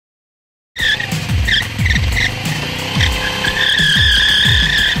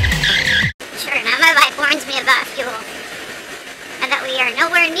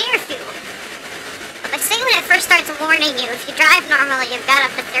normally you've got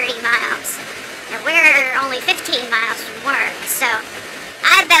up to 30 miles. And we're only 15 miles from work, so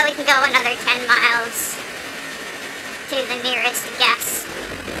I bet we can go another 10 miles to the nearest gas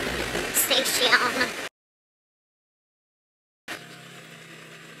station.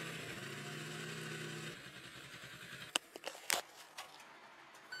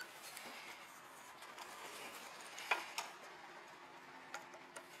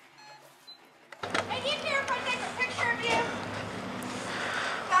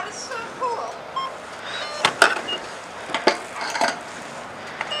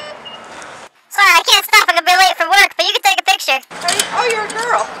 Oh, you're a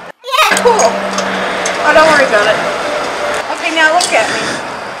girl. Yeah. Cool. Oh, don't worry about it. Okay, now look at me.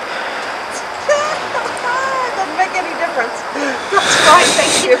 Doesn't make any difference. That's fine,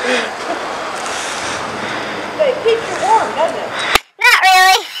 thank you. But it keeps you warm, doesn't it? Not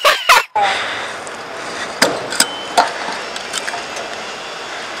really.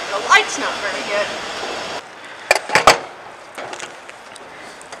 The light's not very good.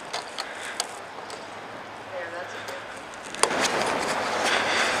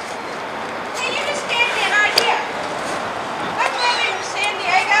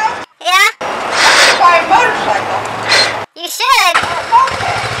 You should.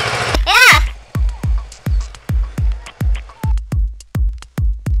 Yeah.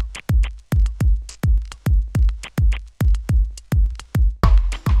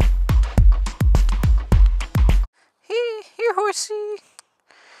 Here, horsey.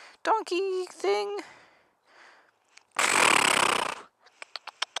 Donkey thing.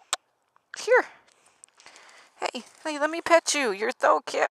 Here. Hey, let me pet you. You're so cute.